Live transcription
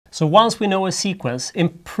So once we know a sequence, in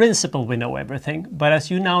principle we know everything, but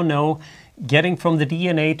as you now know, getting from the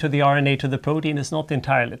DNA to the RNA to the protein is not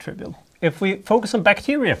entirely trivial. If we focus on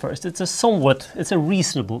bacteria first, it's a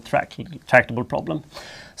reasonable tractable problem.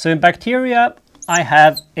 So in bacteria, I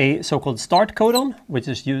have a so-called start codon, which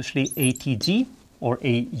is usually ATG or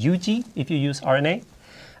AUG if you use RNA.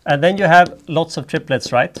 And then you have lots of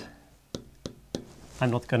triplets, right?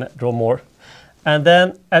 I'm not going to draw more. And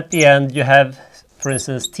then at the end you have, for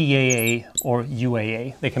instance, TAA or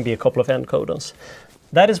UAA. There can be a couple of end codons.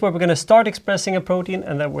 That is where we're going to start expressing a protein,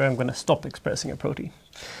 and then where I'm going to stop expressing a protein.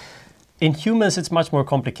 In humans, it's much more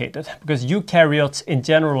complicated because eukaryotes in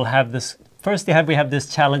general have this. First, we have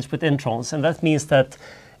this challenge with introns, and that means that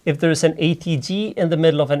if there's an ATG in the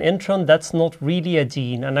middle of an intron, that's not really a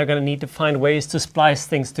gene, and they're going to need to find ways to splice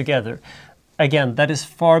things together. Again, that is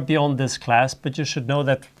far beyond this class, but you should know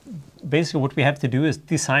that basically what we have to do is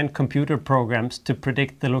design computer programs to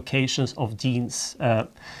predict the locations of genes.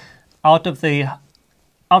 Out of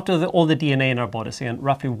all the DNA in our bodies, again,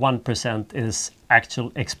 roughly 1% is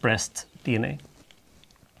actual expressed DNA.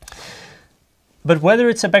 But whether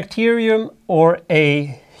it's a bacterium or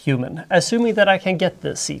a human, assuming that I can get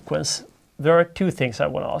this sequence, there are two things I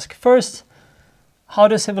want to ask. First, how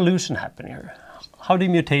does evolution happen here? How do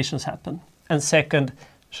mutations happen? And second,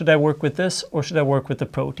 should I work with this or should I work with the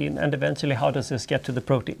protein? And eventually, how does this get to the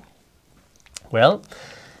protein? Well,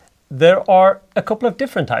 there are a couple of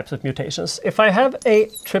different types of mutations. If I have a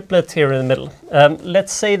triplet here in the middle,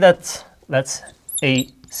 let's say that's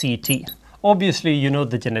ACT. Obviously, you know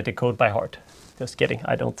the genetic code by heart. Just kidding,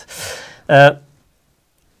 I don't. That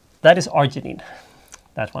is arginine.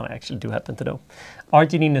 That one I actually do happen to know.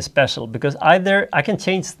 Arginine is special because either I can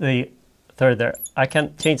change the third there. I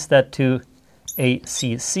can change that to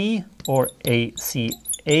ACC or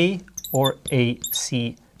ACA or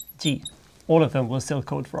ACG. All of them will still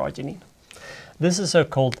code for arginine. This is a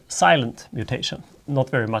called silent mutation. Not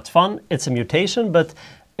very much fun. It's a mutation, but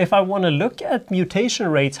if I want to look at mutation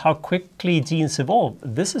rates, how quickly genes evolve,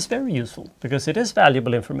 this is very useful because it is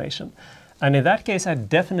valuable information. And in that case, I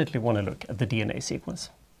definitely want to look at the DNA sequence.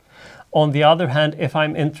 On the other hand, if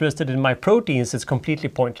I'm interested in my proteins, it's completely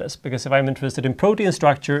pointless because if I'm interested in protein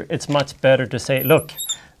structure, it's much better to say, look,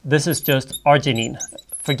 this is just arginine.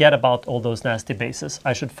 Forget about all those nasty bases.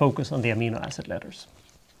 I should focus on the amino acid letters.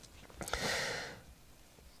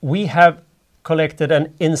 We have collected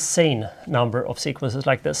an insane number of sequences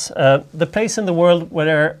like this. The place in the world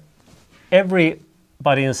where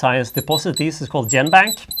everybody in science deposits these is called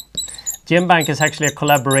GenBank. GenBank is actually a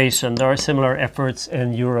collaboration. There are similar efforts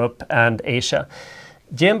in Europe and Asia.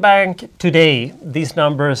 GenBank today, these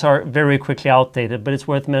numbers are very quickly outdated, but it's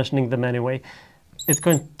worth mentioning them anyway. It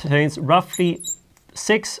contains roughly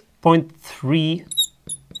 6.3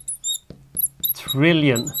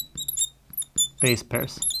 trillion base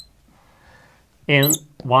pairs in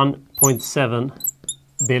 1.7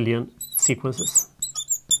 billion sequences.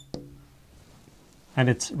 And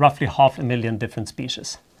it's roughly 500,000 different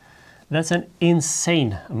species. That's an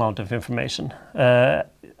insane amount of information. I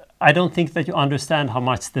don't think that you understand how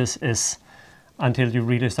much this is until you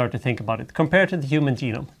really start to think about it. Compared to the human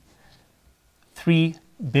genome, 3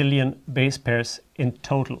 billion base pairs in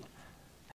total.